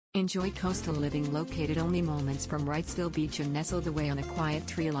Enjoy coastal living located only moments from Wrightsville Beach and nestled away on a quiet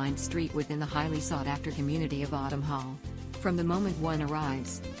tree-lined street within the highly sought-after community of Autumn Hall. From the moment one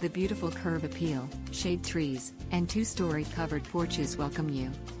arrives, the beautiful curb appeal, shade trees, and two-story covered porches welcome you.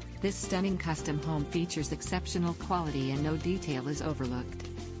 This stunning custom home features exceptional quality and no detail is overlooked.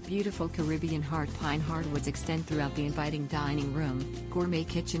 Beautiful Caribbean hard pine hardwoods extend throughout the inviting dining room, gourmet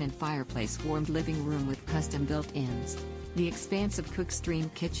kitchen and fireplace warmed living room with custom built-ins. The expansive cook-stream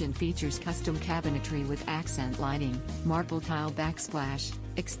kitchen features custom cabinetry with accent lighting, marble tile backsplash,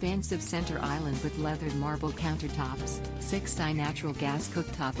 expansive center island with leathered marble countertops, 6-eye natural gas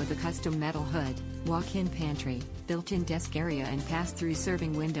cooktop with a custom metal hood, walk-in pantry, built-in desk area and pass-through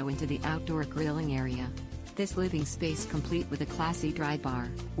serving window into the outdoor grilling area. This living space complete with a classy dry bar,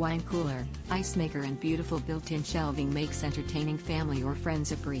 wine cooler, ice maker and beautiful built-in shelving makes entertaining family or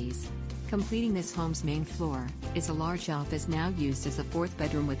friends a breeze. Completing this home's main floor, is a large office now used as a fourth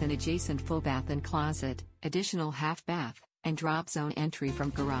bedroom with an adjacent full bath and closet, additional half bath, and drop zone entry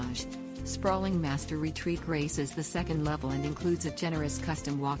from garage. Sprawling master retreat graces the second level and includes a generous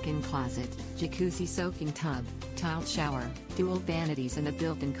custom walk-in closet, jacuzzi soaking tub, tiled shower, dual vanities and a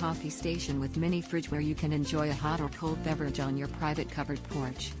built-in coffee station with mini fridge where you can enjoy a hot or cold beverage on your private covered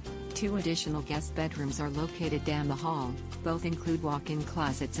porch. 2 additional guest bedrooms are located down the hall, both include walk-in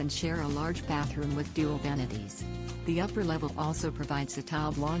closets and share a large bathroom with dual vanities. The upper level also provides a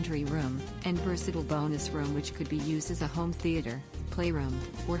tiled laundry room, and versatile bonus room which could be used as a home theater, playroom,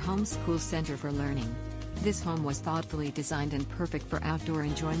 or homeschool center for learning. This home was thoughtfully designed and perfect for outdoor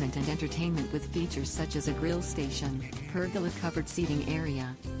enjoyment and entertainment with features such as a grill station, pergola covered seating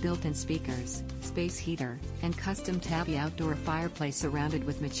area, built-in speakers, space heater, and custom Tabby outdoor fireplace surrounded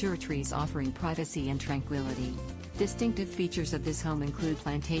with mature trees offering privacy and tranquility. Distinctive features of this home include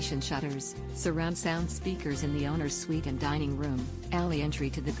plantation shutters, surround sound speakers in the owner's suite and dining room, alley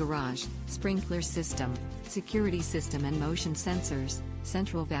entry to the garage, sprinkler system, security system and motion sensors,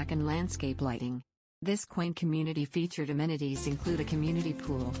 central vac and landscape lighting. This quaint community featured amenities include a community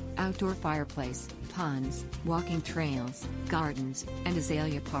pool, outdoor fireplace, ponds, walking trails, gardens, and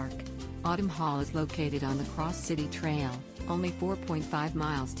Azalea Park. Autumn Hall is located on the Cross City Trail, only 4.5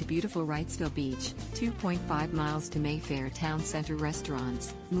 miles to beautiful Wrightsville Beach, 2.5 miles to Mayfaire Town Center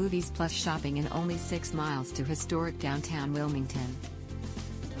restaurants, movies plus shopping and only 6 miles to historic downtown Wilmington.